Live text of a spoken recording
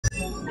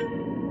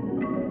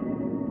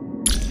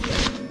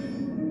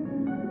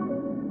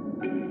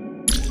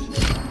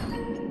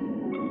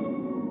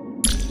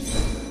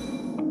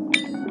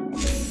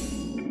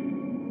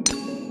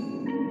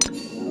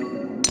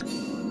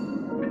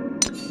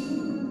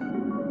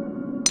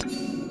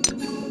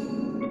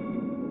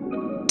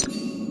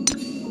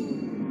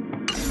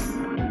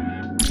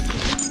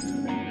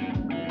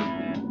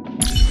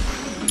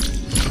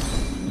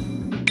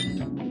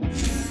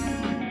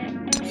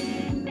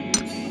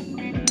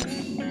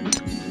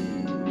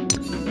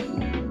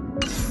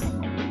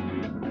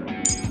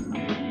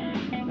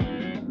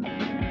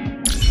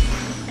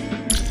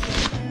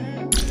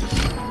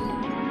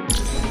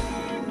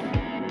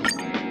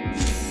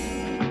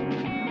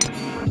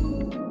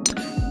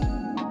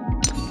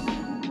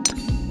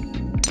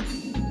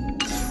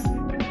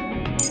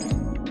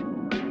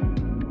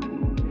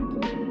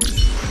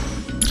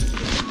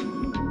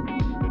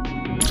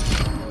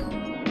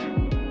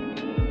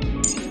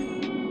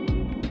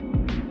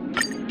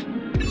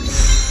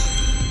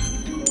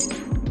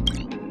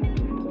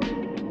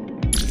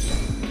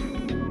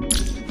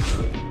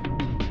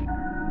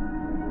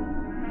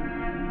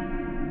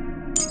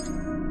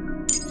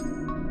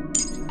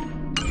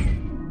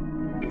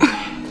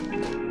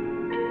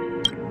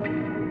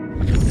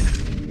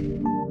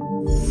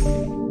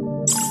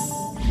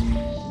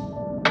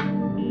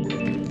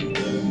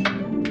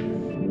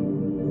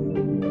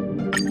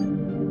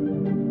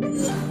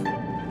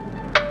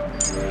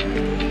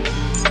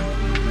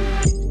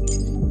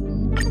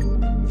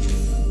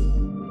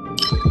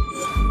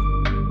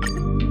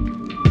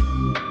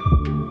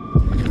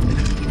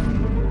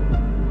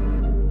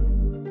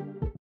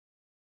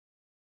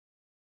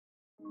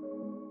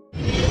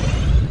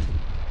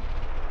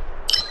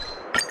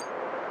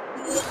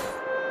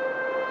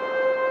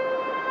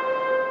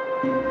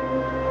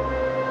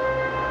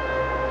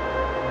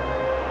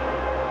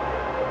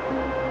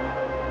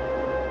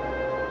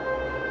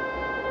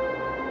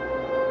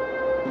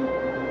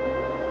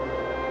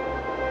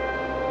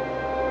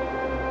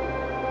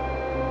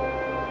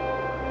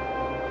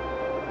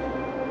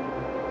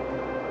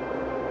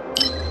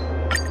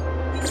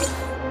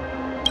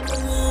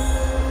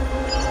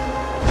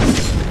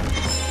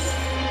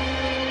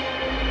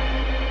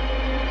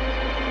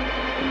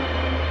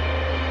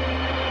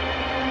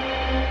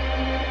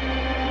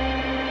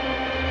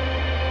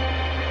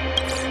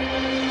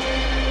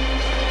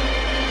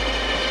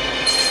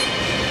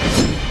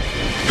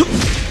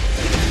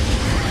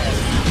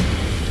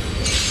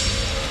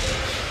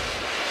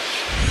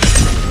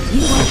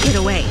Get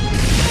away.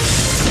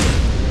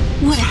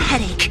 What a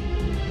headache.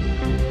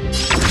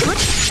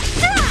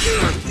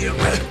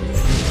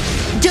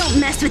 Don't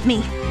mess with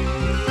me.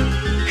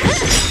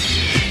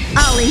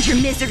 I'll end your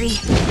misery.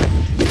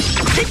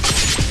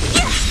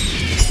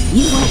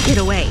 You won't get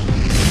away.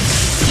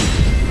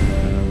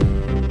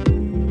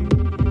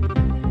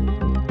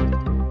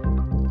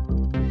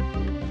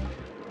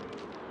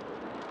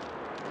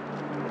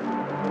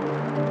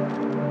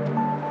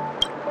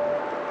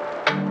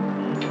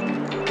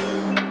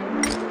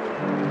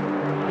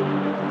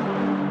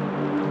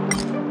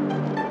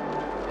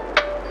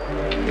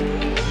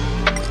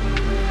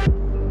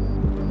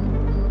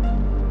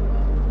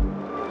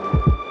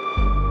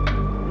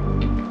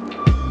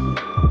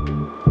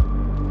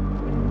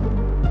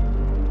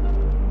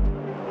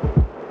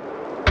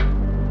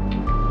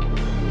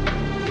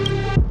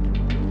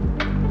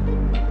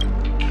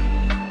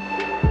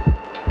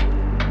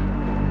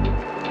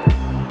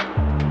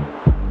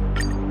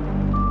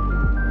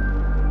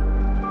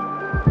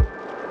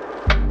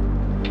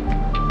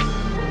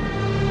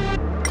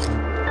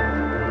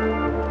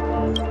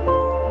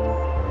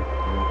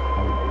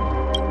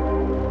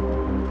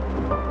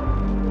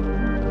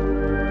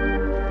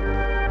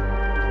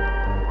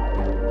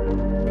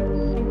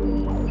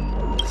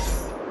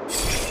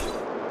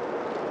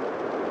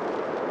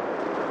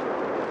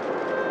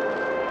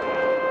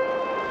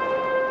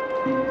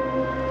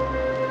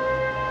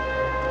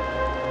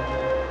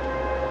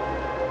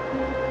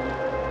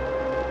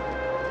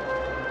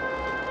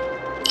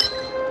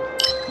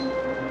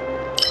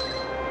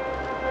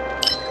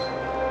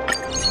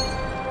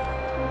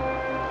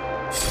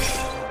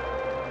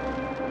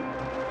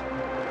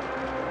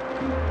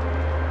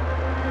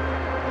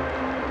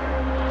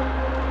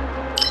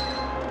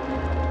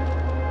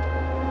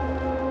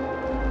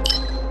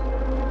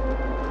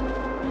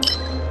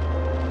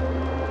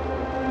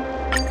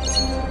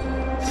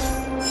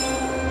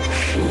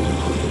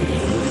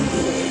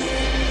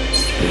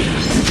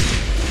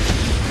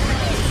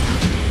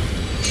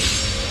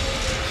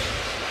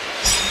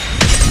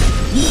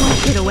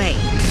 Get away.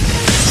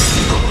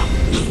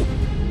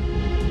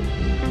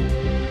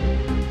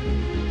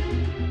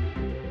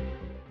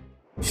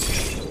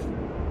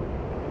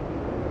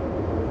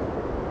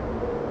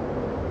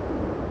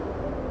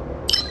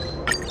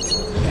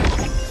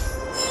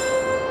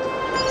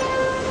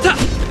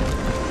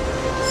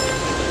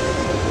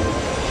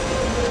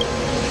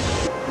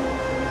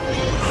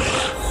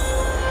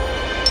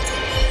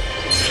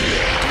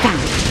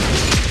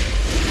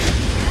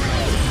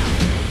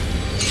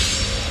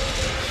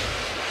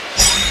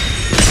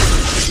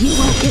 You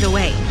won't get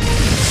away.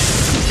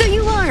 So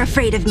you are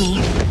afraid of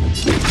me.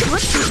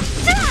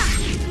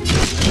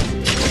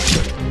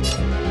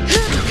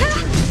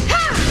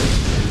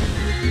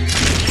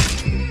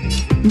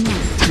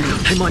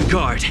 I'm on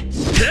guard.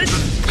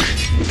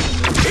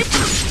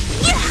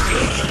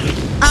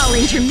 I'll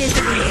end your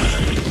misery.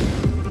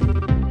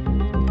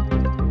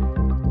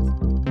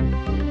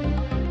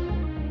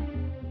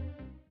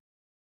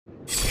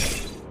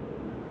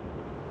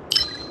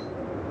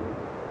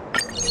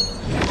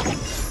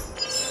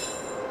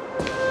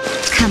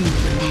 Come on,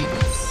 then.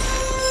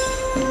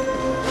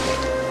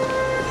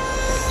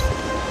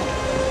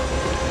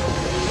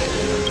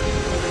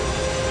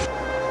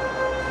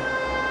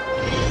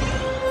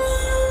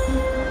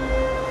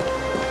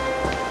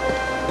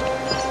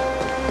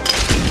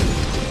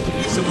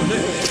 Someone there.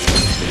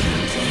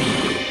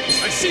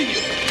 I see you.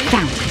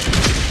 Found.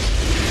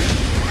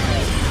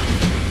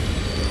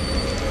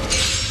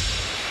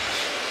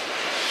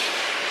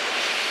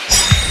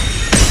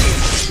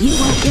 You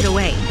won't get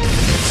away.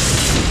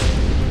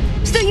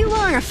 So you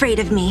are afraid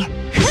of me.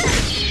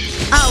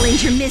 I'll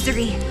end your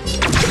misery.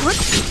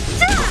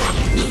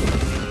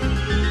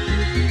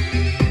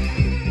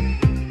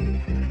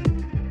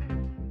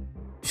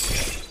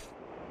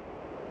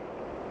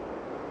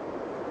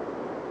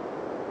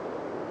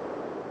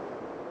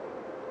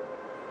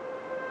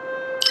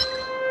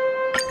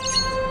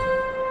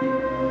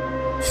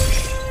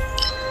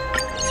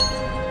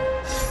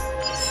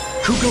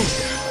 Who goes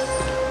there?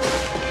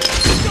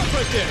 Stop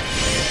right there!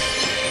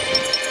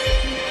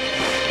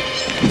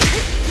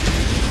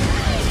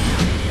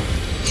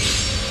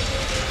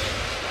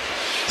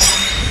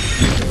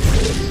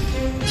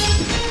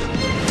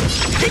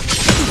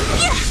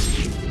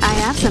 I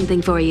have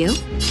something for you.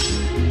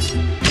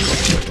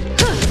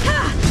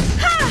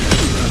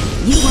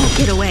 You won't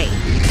get away.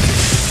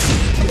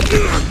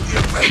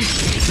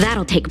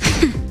 That'll take...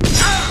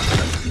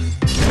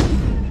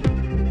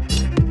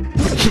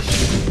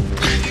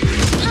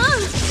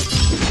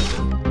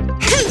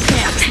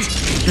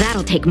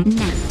 That'll take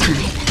nap time.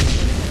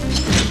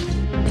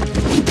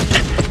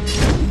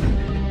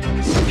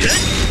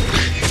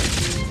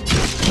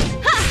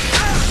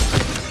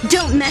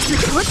 Don't mess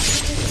with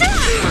it.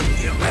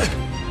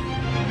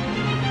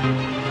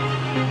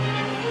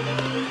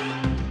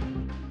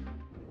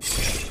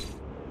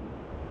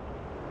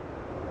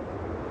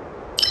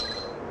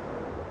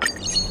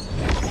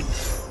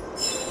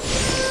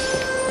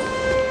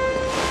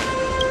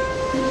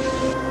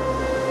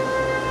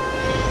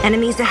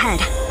 Enemies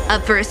ahead.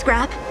 Up for a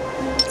scrap?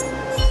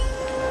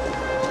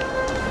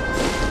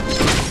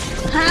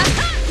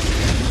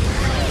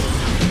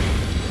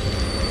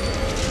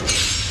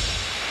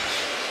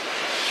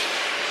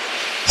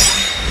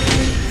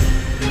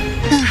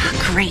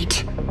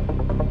 Great.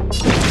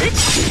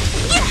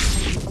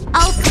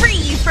 I'll free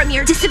you from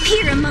your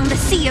disappear among the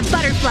sea of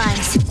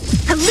butterflies.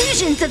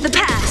 Illusions of the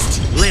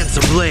past. Lance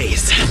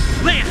ablaze.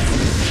 Lance!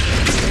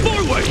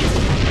 Forward!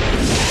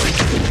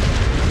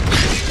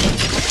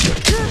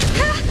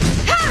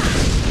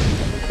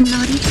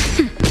 Naughty.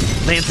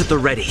 Lance at the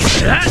ready.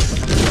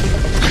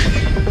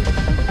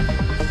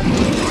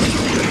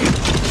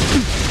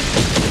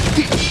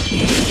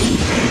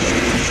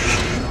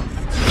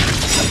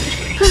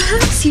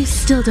 Perhaps you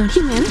still don't.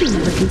 Humanity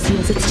never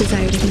conceals its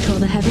desire to control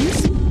the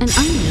heavens, and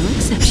I'm no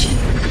exception.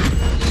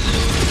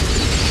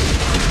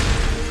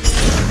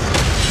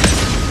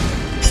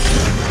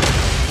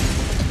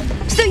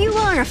 So you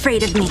are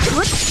afraid of me.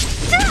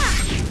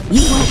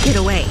 You won't get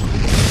away.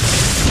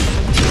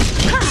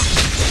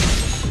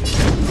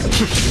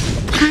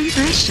 Time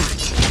for a shot.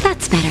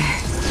 That's better.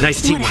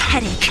 Nice teamwork. What a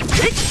headache.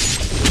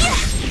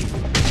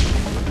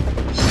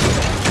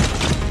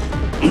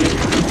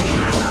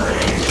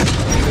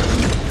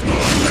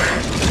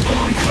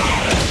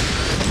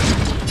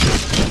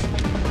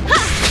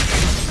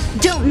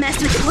 Don't mess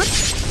with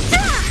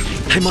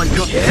it. I'm on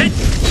go. Hit!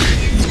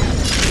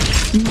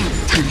 Nap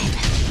time.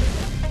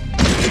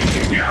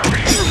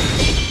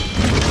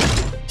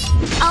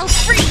 I'll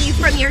free you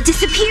from your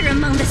disappear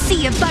among the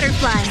sea of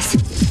butterflies.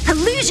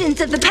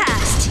 Illusions of the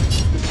past.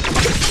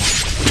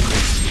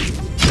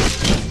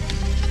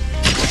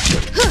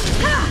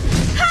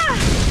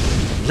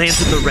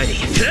 Lance at the ready.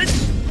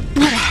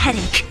 What a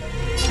headache.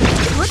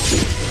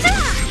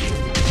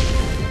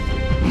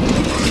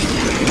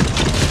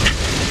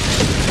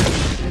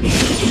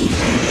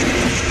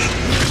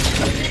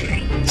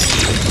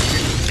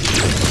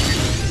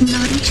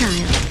 Naughty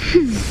child.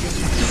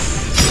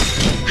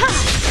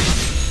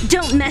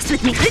 Don't mess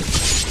with me.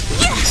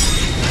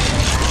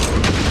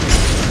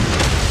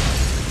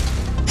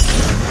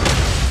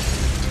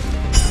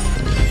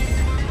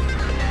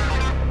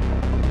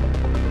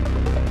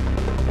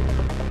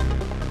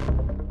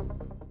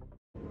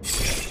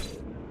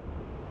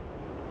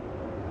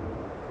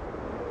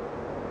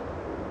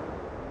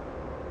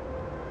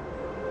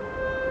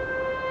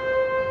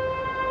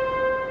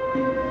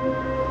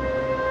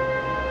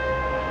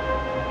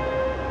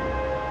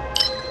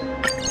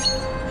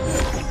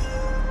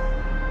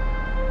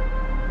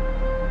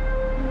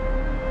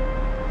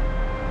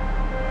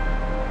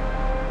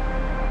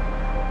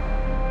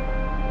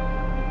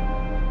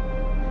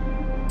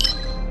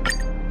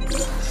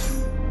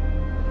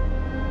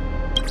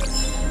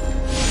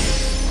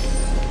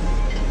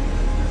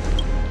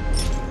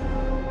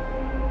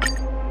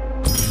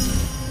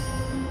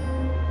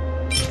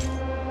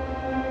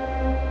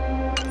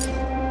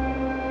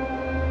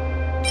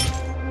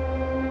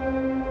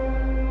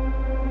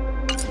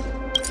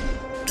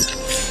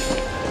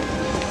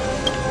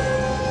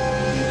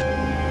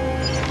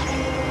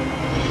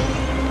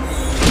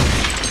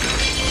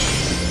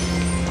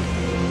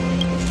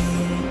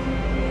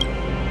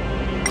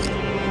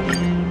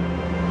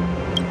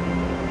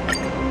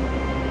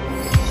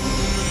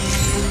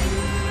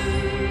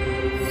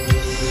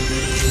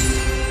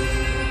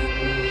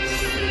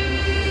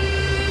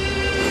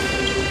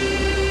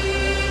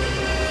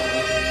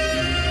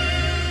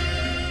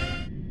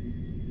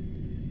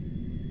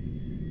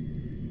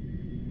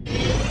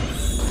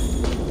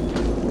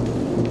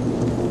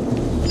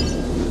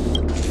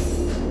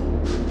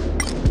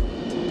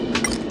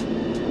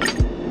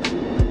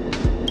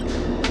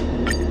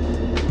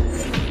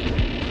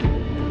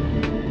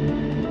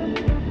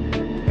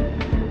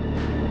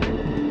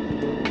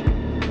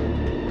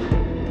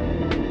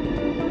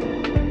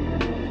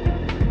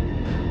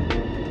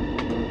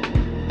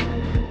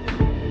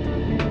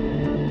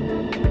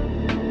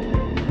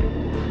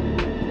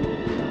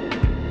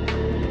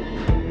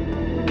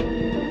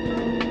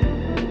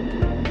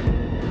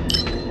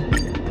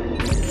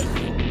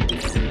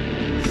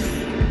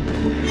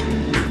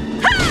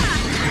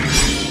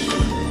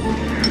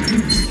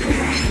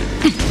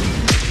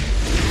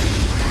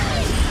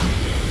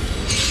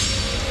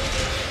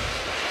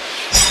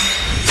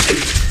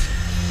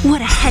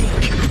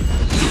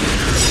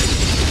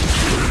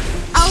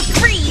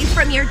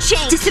 from your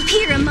chain.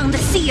 Disappear among the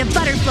sea of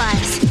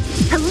butterflies.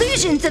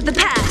 Illusions of the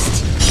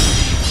past.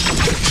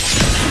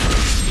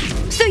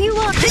 So you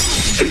are...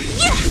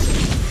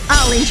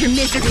 I'll end your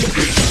misery.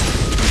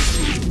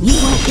 You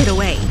won't get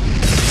away.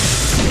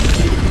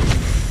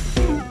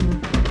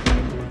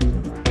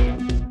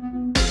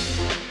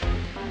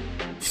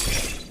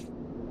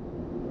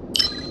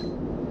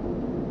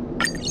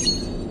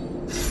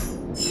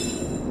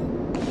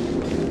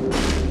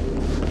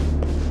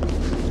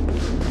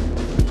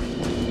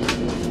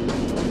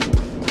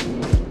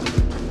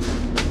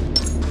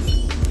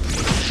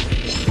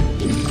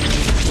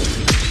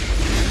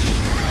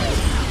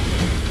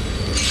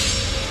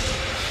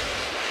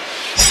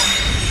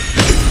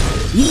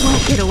 You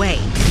won't get away.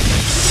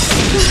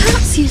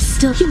 Perhaps you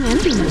still...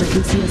 Humanity never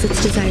conceals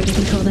its desire to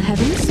control the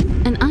heavens,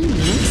 and I'm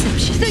no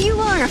exception. So you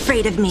are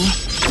afraid of me.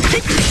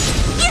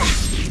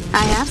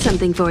 I have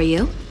something for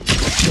you.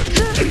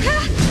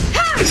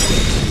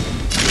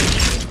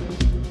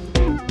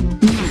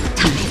 Now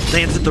time.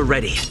 Lance at the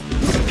ready.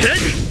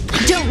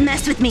 Don't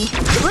mess with me.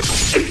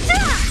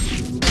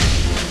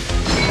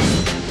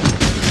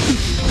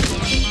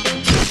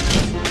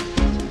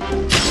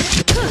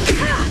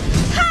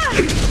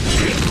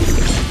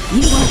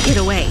 You won't get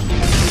away.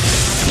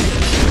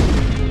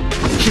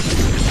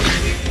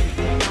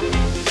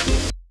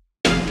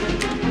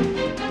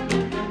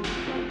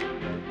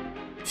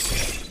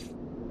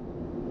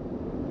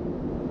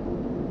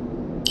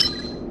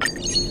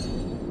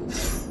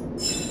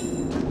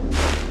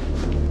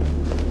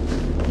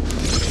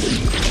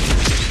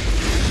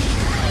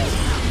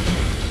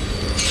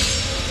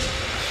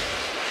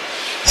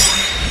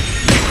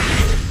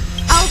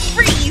 I'll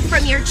free you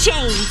from your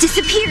chains.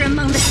 Disappear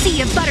among the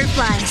sea of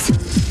butterflies.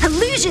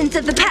 Illusions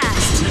of the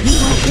past. You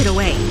won't get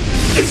away.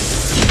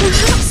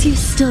 Perhaps you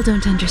still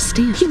don't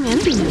understand.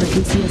 Humanity never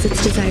conceals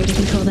its desire to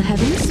control the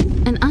heavens,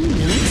 and I'm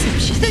no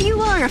exception. So you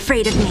are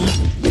afraid of me.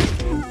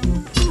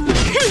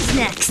 Who's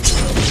next?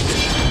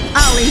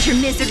 I'll end your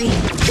misery.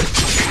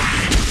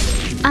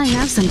 I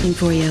have something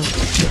for you.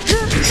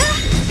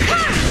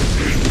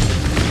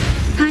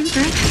 Time for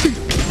action.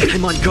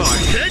 I'm on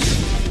guard.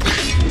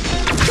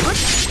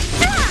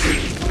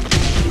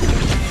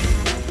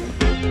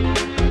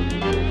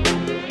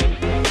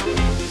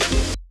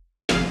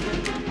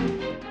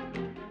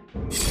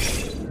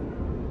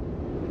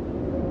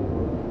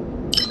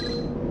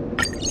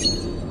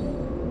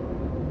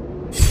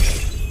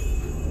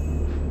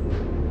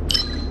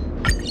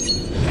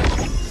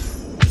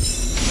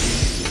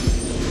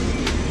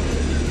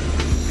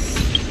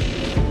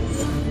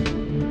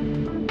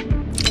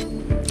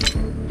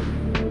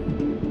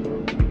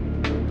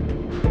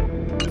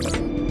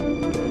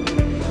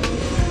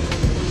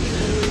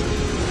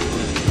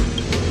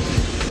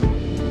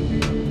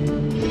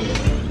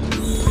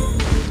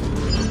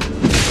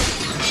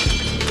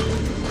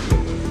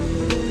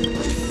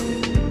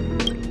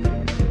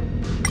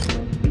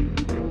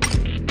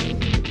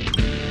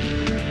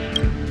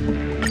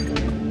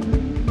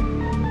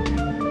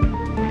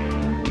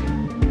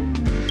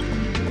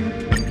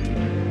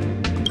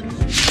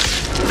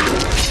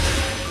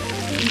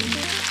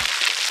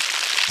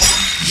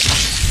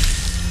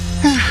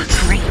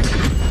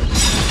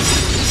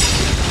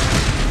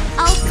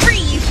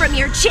 From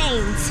your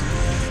chains.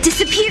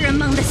 Disappear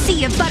among the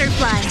sea of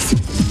butterflies.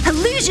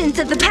 Illusions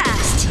of the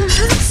past.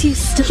 Perhaps you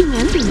still...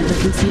 Humanity never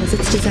conceals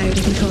its desire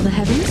to control the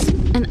heavens,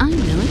 and I'm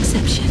no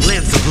exception.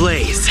 Lance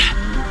ablaze.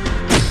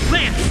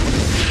 Lance!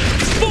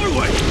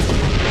 Forward!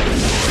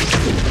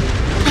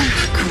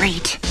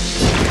 Great.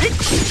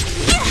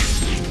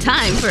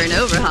 Time for an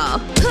overhaul.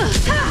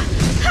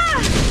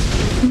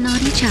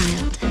 Naughty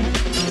child.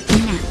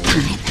 Nap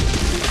time.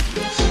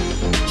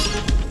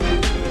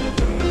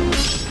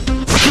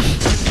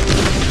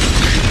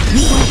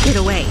 You won't get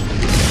away.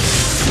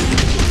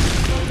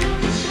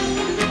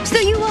 So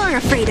you are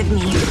afraid of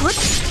me.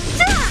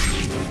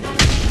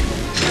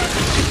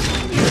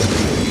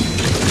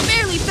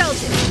 Barely felt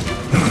it.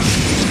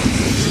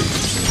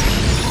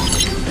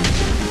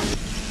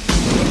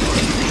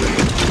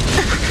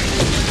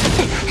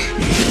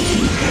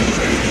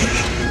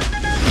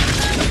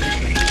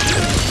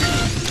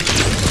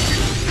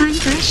 Time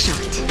for a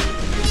shot.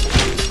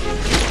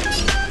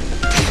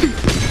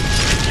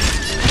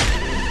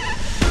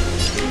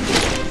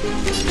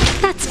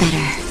 That's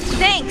better.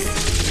 Thanks.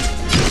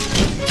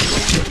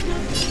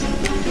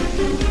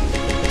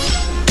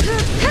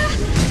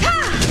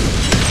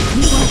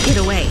 You won't get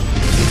away.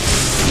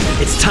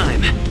 It's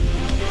time.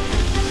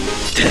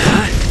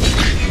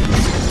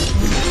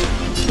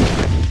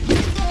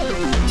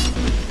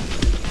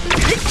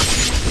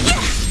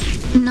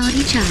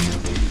 Naughty child.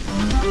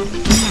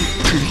 Nap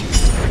time.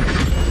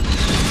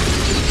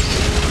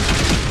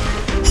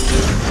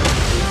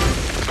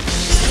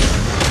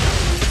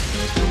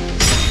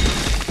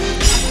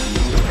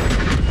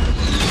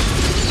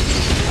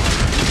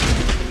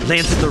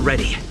 Lance at the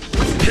ready.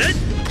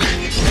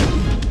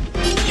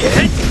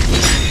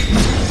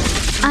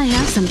 I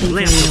have something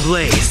Lance for you.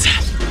 ablaze.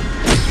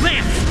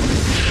 Lance!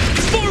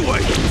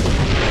 Forward!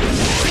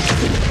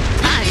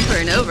 Time for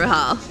an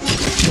overhaul.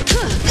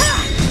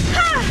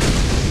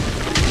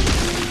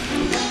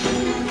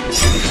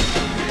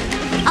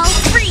 I'll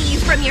free you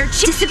from your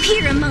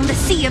disappear among the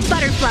sea of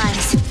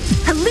butterflies.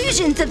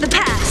 Illusions of the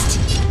past.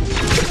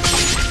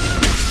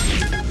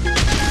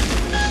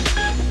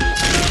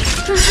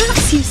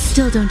 Perhaps you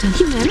still don't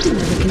understand. Humanity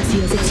never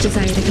conceals its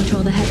desire to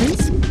control the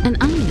heavens, and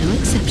I'm no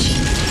exception.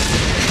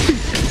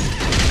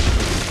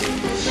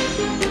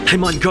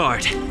 I'm on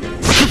guard.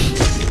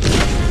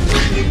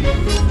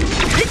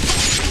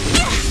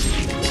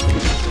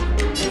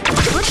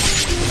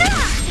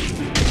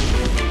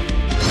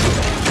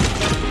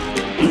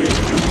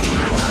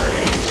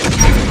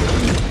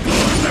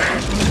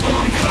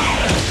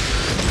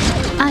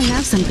 I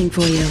have something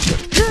for you.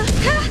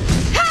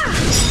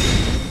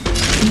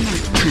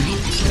 Nap time.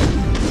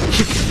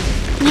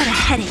 What a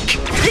headache.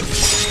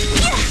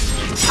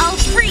 I'll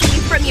free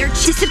you from your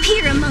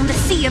disappear among the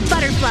sea of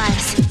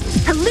butterflies.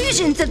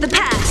 Illusions of the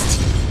past.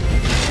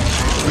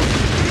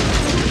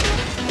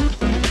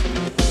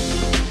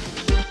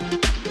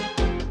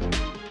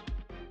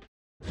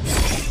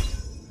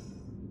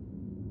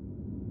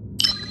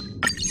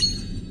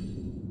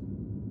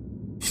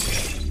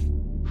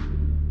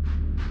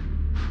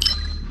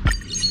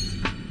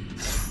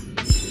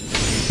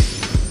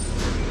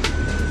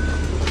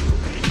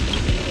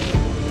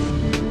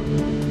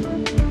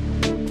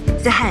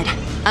 Ahead.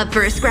 Up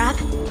for a scrap?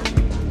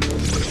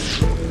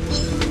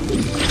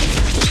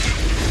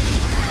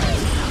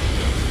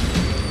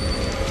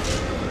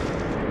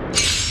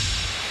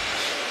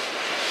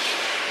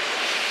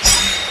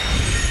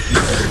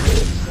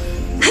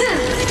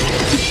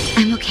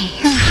 I'm okay.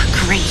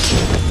 Great.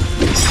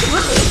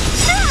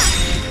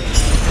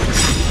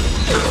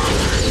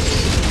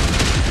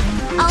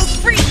 I'll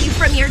free you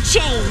from your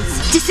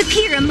chains.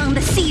 Disappear among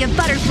the sea of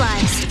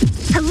butterflies.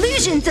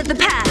 Illusions of the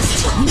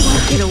past. You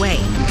won't get away.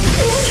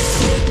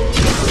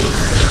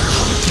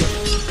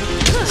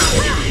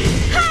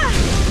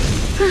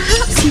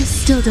 Perhaps you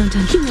still don't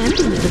understand.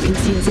 Humanity never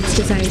conceals its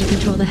desire to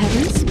control the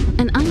heavens,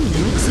 and I'm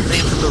no exception.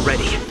 Lamps are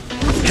ready.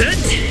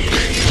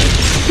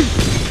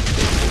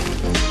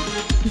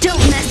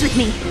 Don't mess with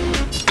me.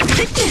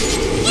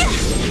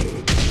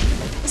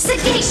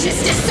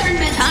 Sagacious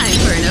discernment. Time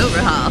for an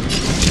overhaul.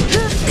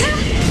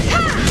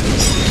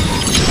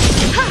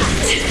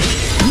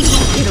 You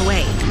won't get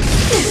away.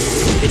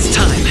 It's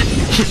time.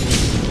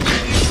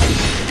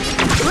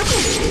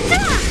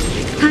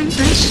 Time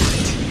for a shot.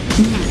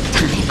 Nap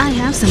time. I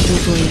have something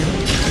for you.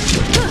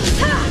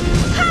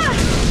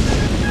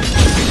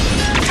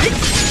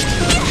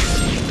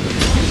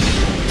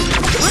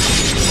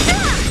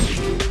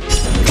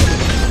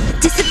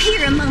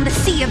 Disappear among the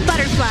sea of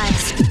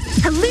butterflies.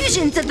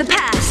 Illusions of the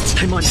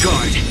past. I'm on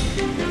guard.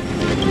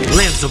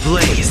 Lamps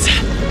ablaze.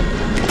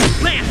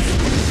 Lamps!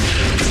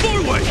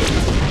 Forward!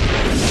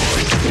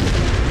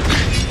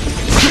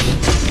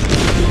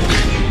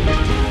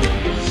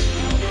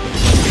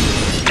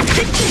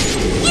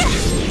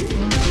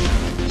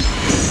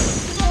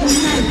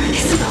 Remember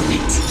this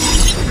moment.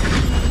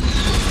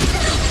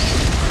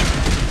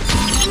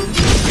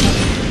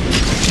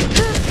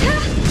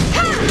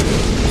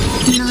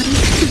 Naughty.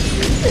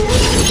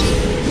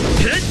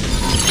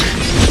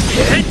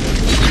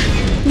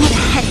 What a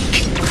headache.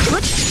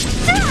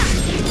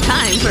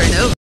 Time for an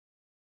over.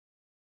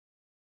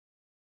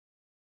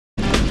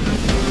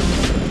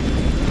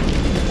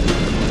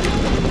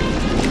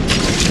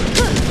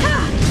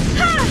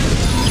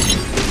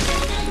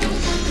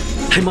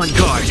 I'm on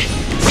guard.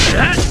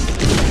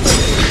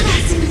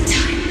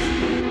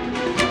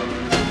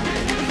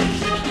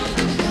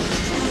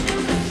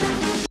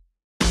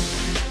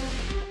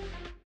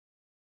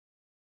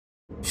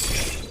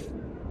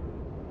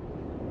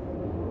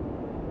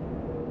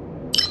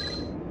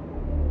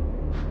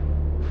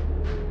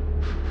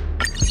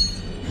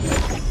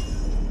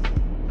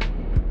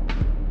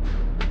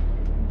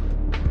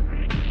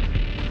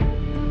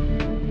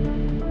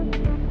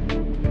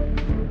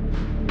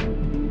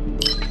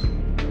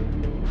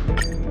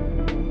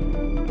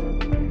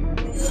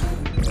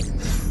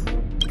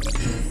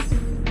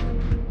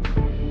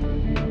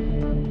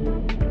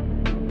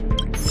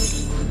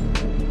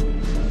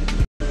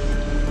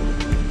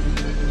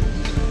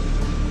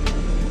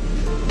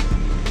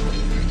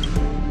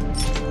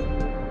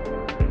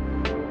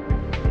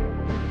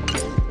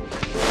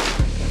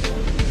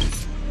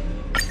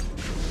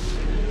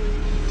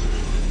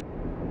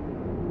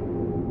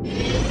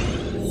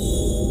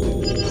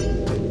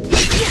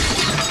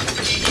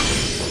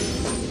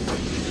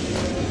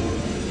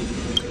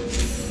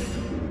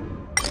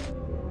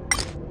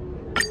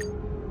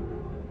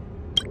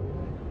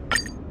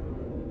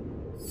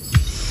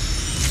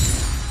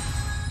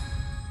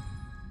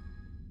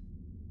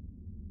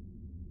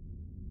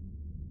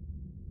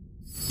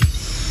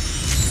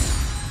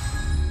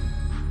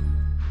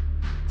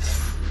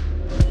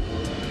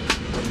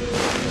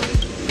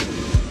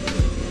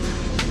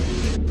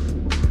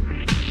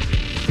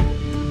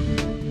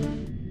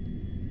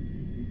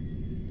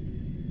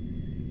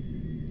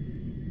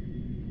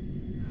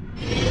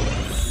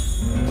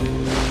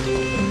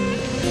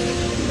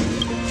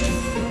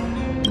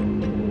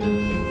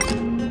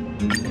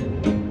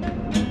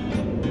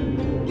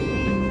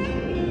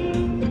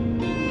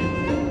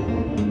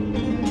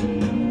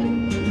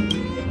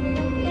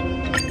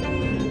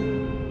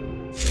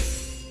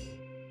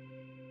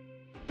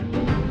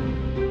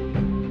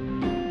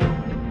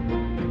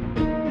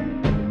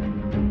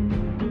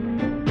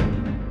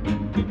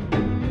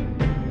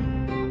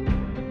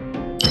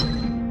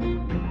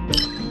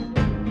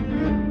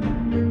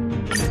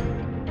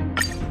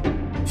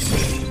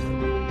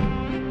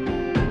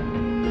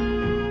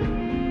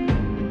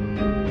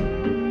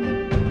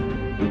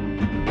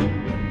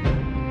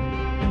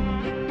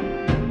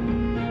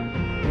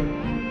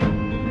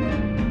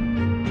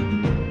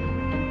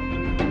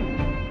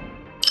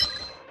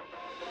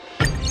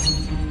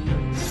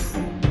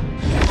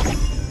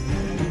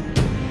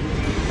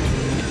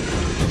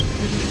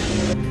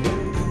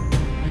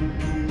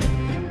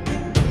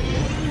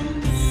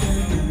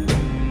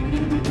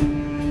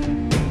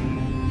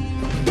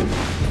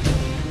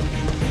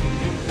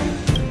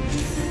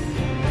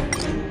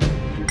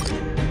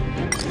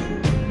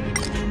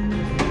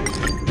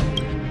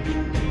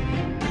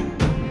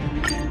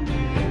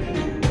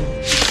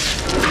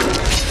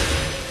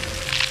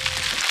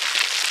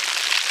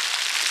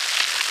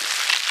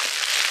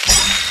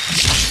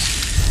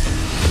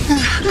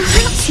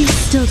 you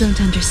still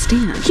don't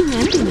understand.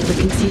 Humanity never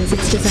conceals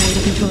its desire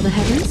to control the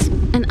heavens,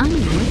 and I'm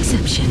no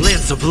exception.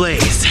 Lance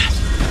ablaze!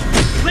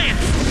 Lance!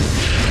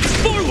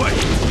 Forward!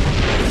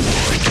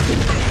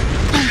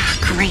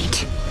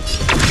 Great.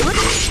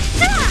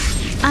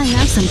 I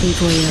have something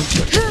for you.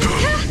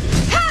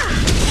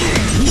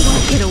 You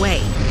won't get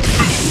away.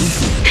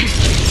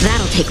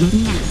 That'll take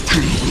nap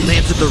time.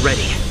 Lance at the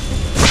ready.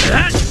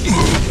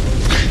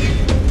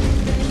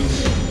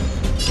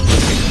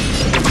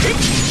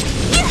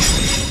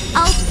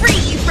 I'll free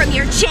you from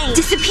your chain.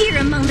 Disappear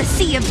among the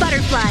sea of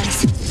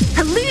butterflies.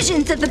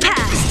 Illusions of the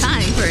past.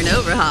 Time for an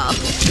overhaul.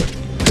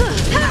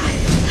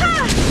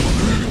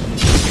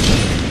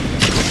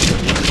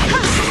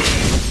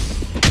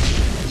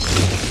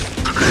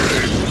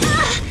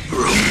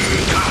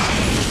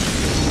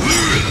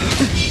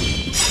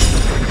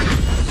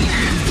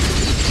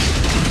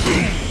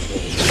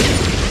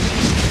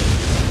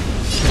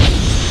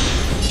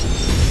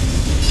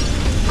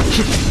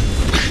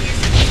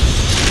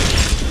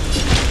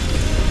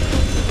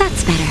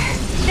 That's better.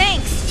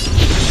 Thanks.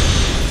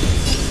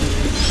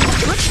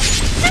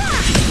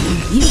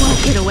 You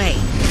won't get away.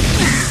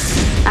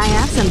 I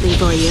have something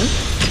for you.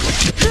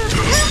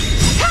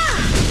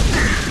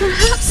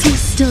 Perhaps you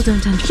still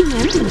don't understand.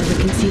 Humanity never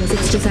conceals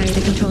its desire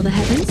to control the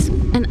heavens,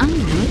 and I'm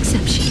no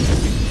exception.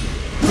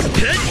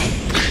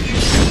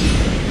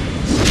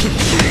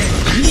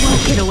 You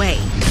won't get away.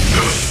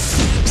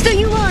 So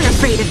you aren't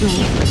afraid of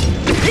me.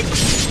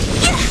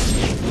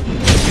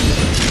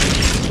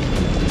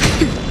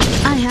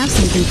 I have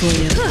something for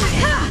you.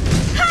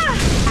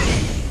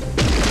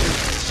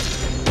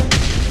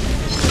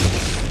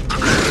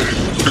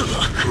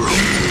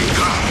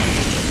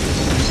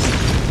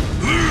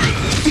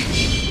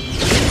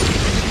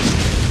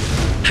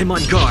 I'm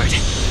on guard.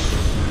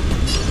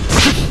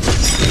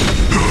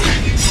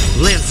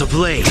 Lance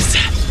ablaze!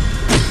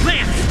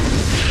 Lance!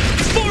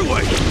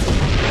 Forward!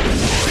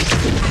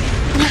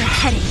 What a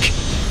headache.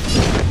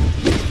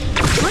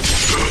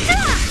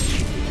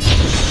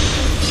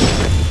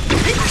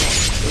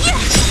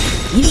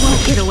 You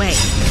won't get away.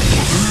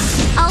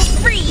 I'll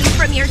free you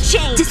from your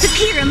chain.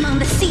 Disappear among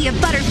the sea of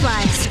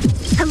butterflies.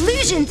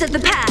 Illusions of the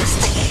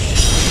past.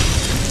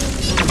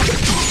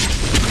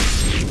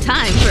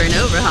 Time for an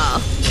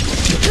overhaul.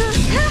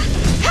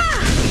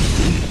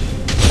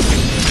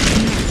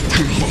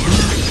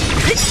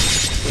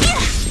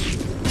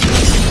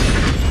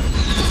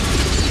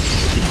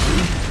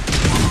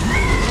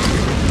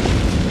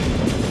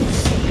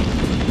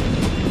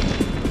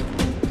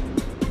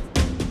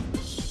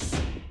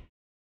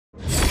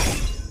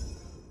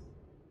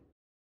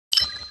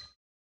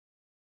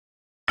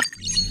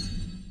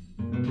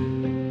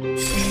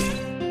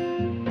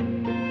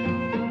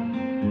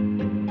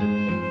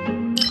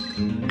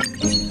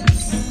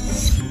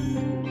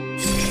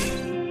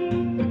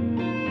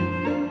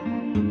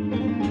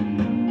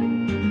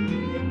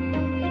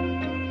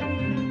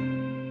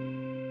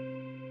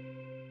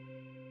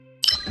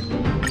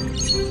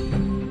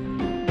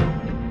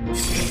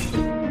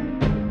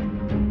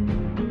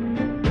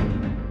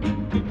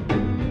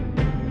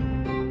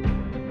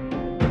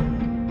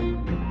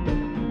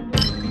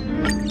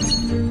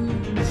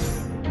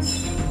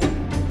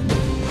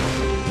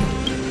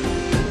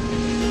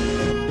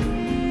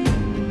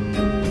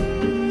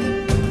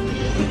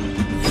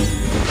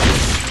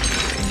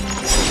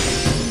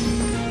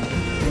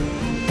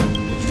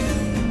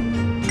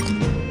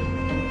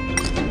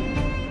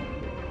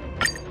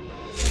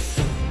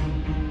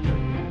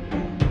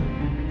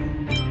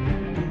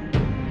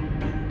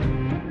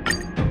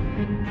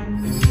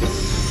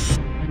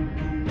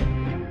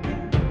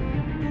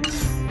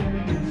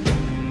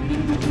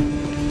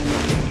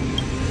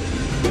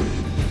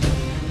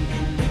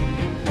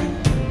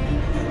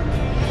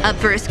 Up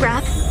for a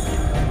scrap?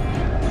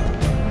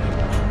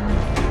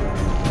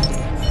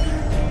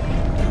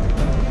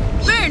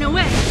 Burn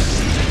away!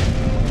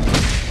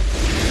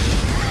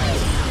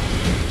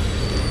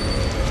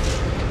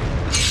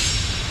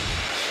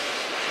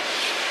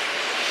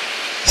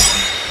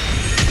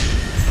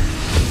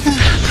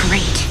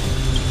 Great.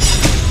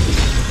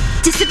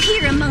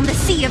 Disappear among the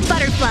sea of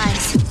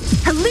butterflies.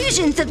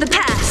 Illusions of the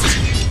past.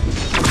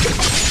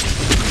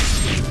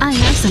 I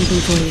have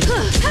something for you.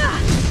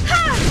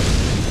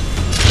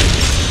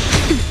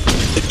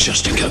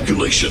 Adjusting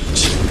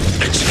calculations.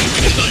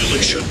 Executing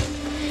annihilation.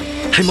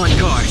 I'm on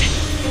guard.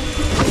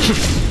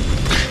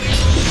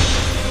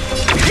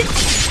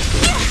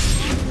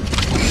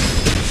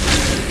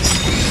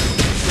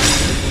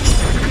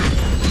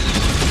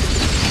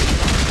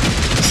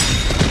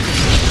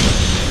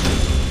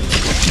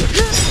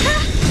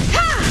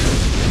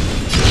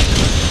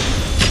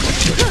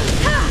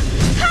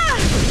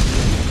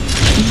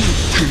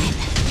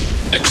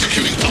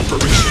 Executing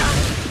operation.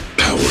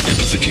 Power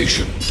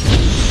amplification.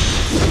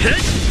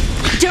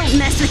 Don't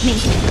mess with me.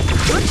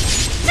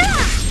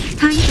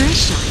 Time for a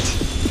shot.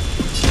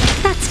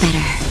 That's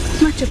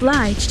better. Much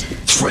obliged.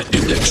 Threat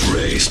index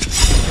raised.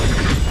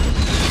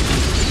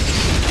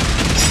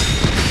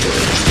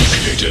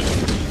 Initiated.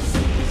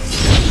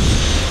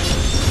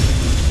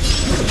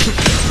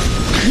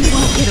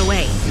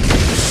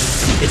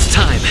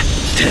 time.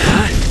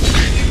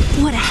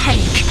 What a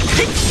headache.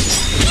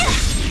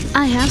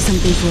 I have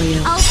something for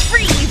you. I'll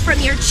free you from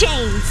your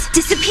chains.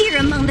 Disappear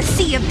among the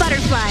sea of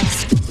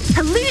butterflies.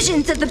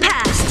 Illusions of the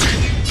past.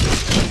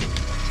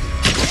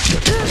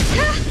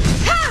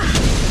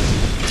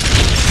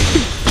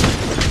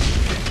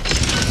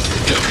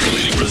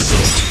 Calculating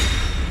result.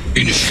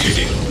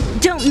 Initiating.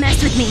 Don't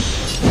mess with me.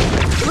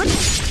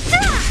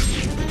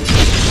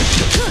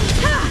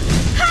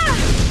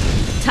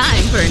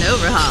 Time for an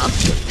overhaul.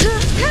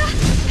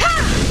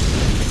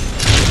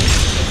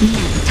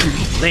 Nap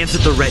time. Lance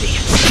at the ready.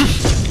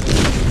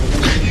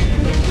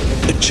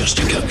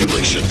 Adjusting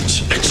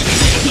calculations.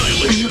 Executing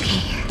annihilation.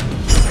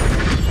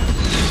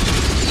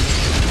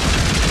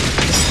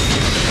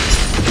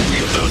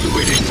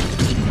 Reevaluating.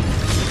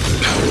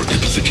 Power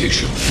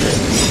amplification.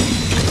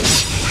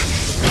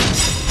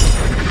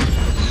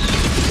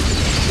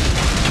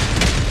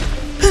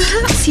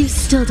 Perhaps you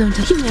still don't.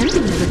 Humanity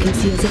never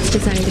conceals its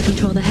desire to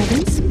control the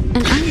heavens,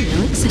 and I'm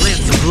no exception.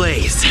 Lance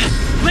ablaze.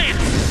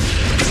 Lance!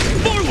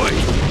 Forward!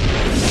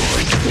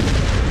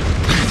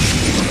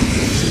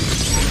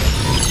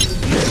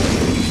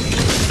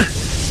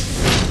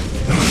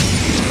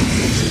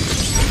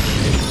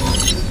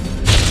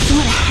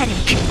 What a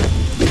headache.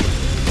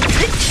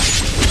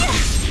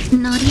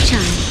 Naughty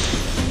child.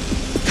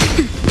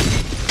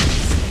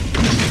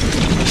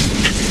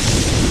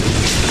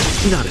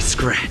 Not a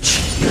scratch.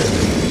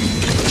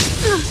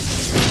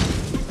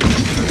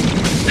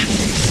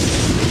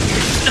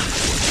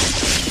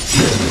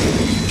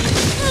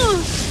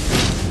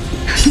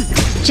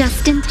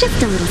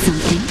 Just a little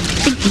something.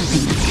 Think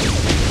nothing of it.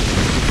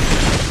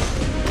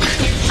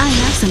 I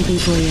have something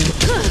for you.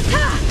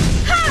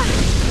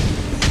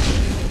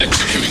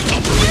 Executing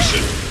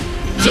operation.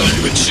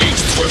 Value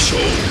exceeds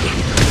threshold.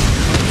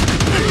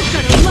 You've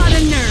got a lot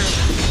of nerve.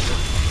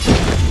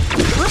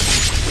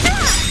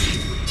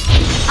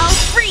 I'll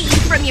free you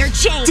from your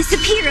chains.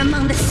 Disappear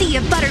among the sea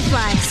of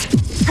butterflies.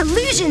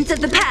 Illusions of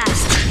the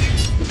past.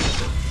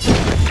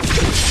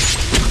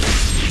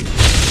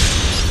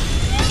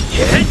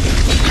 Hit!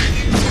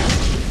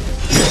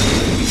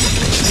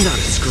 Not a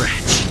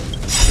scratch.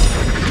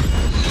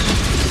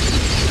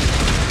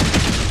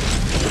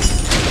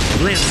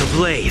 Lance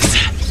ablaze.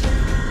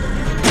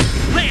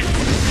 Lance!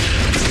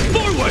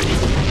 Forward!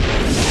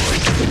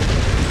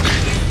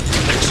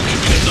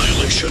 Executing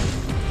annihilation.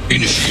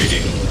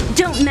 Initiating.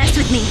 Don't mess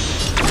with me.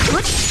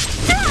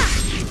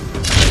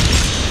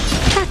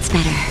 That's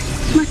better.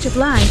 Much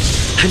obliged.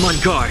 I'm on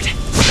guard.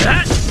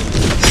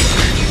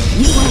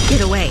 You won't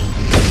get away.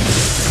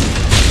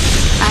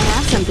 I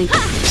have something.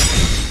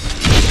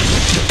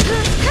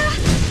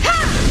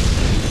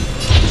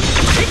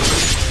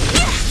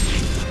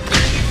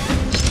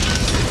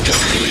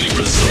 Calculating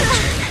result.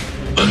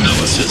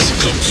 Analysis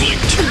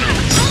complete.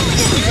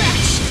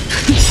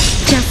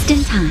 Just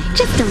in time.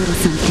 Just a little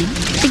something.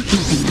 Think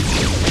nothing of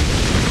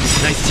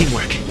it. Nice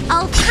teamwork.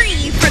 I'll free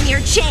you from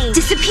your chains.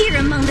 Disappear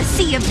among the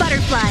sea of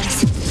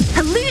butterflies.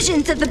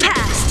 Illusions of the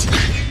past.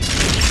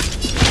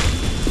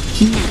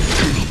 Nap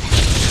time.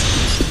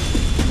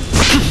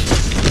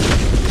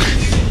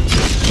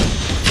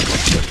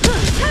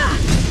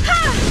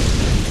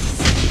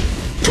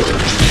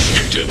 Purge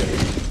initiated.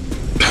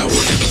 Power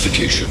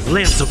amplification.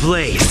 Lance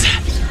ablaze.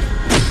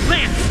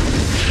 Lance!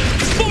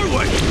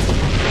 Forward!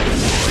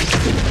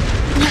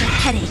 What a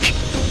headache.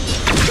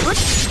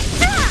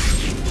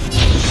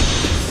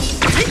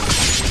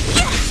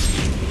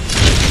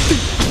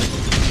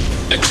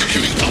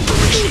 Executing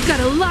operation. You've got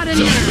a lot of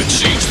Value nerve.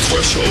 exceeds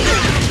threshold.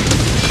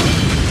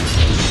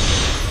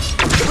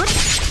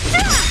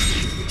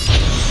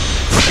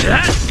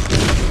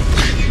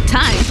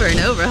 Time for an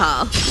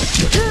overhaul.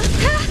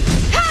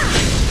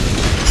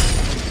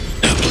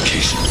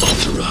 Application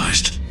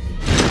authorized.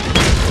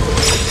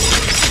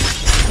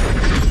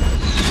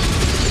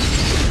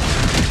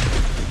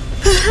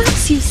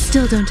 Perhaps you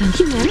still don't.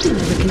 Humanity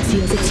never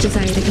conceals its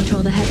desire to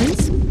control the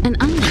heavens, and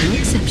I'm no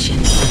exception.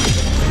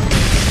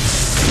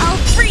 I'll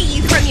free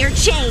you from your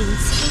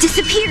chains.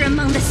 Disappear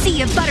among the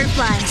sea of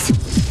butterflies.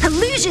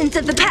 Illusions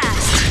of the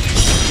past.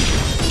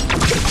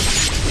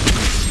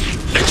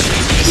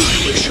 Executing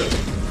annihilation.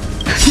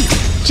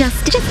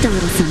 Just a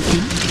little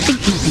something. Think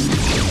nothing of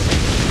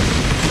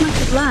it. Much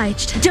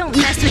obliged. Don't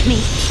mess with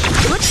me.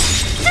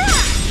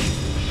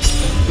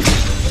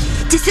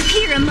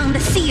 Disappear among the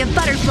sea of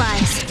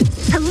butterflies.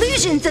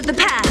 Illusions of the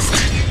past.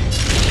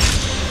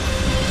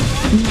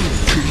 Nap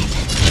time.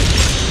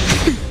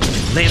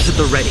 Lance at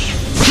the ready.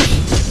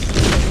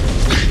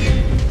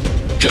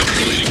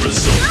 Calculating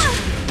result.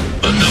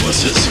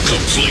 Analysis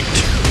complete.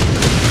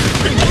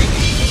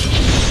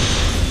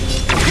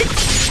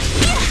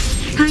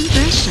 Time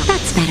for a shot.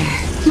 That's better.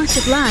 Much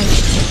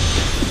obliged.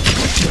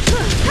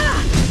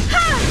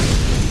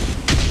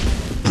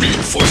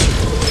 Reinforcing.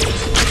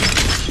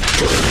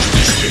 Purge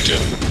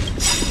initiated.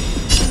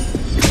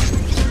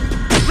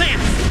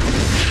 Lance!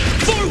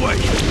 Forward!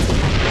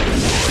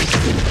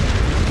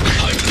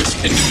 Hide this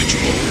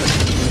individual.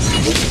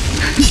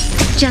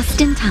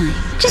 Just in time.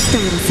 Just a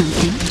little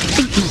something.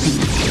 Think nothing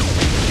of it.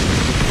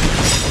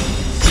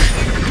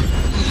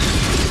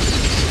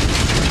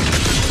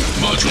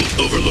 Module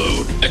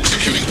overload.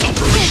 Executing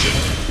operation.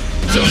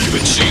 Value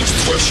exceeds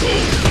threshold.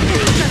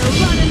 Got a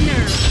lot of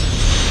nerve.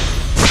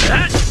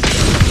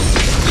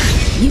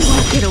 You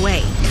won't get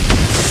away.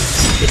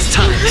 It's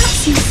time.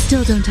 Perhaps you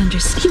still don't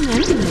understand.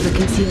 Humanity never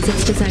conceals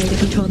its desire to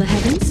control the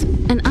heavens,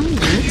 and I'm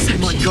no I'm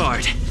exception. on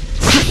guard.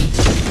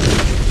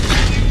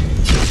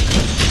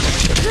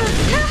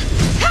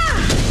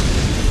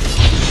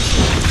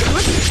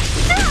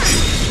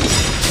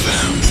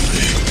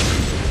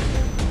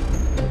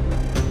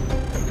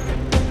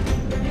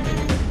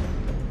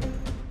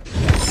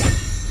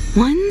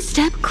 One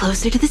step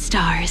closer to the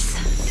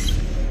stars.